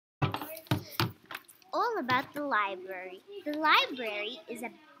all about the library. The library is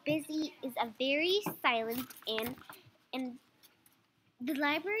a very silent and the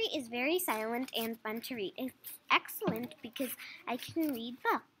library is very silent and fun to read. It's excellent because I can read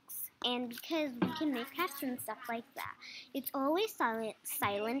books and because we can make crafts and stuff like that. It's always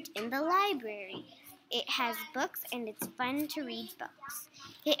silent in the library. It has books and it's fun to read books.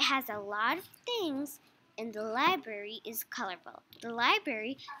 It has a lot of things and the library is colorful. The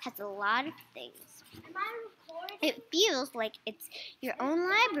library has a lot of things. It feels like it's your own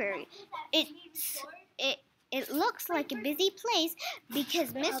library. It it looks like a busy place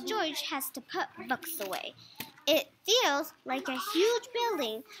because Miss George has to put books away. It feels like a huge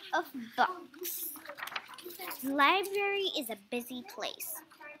building of books. The library is a busy place.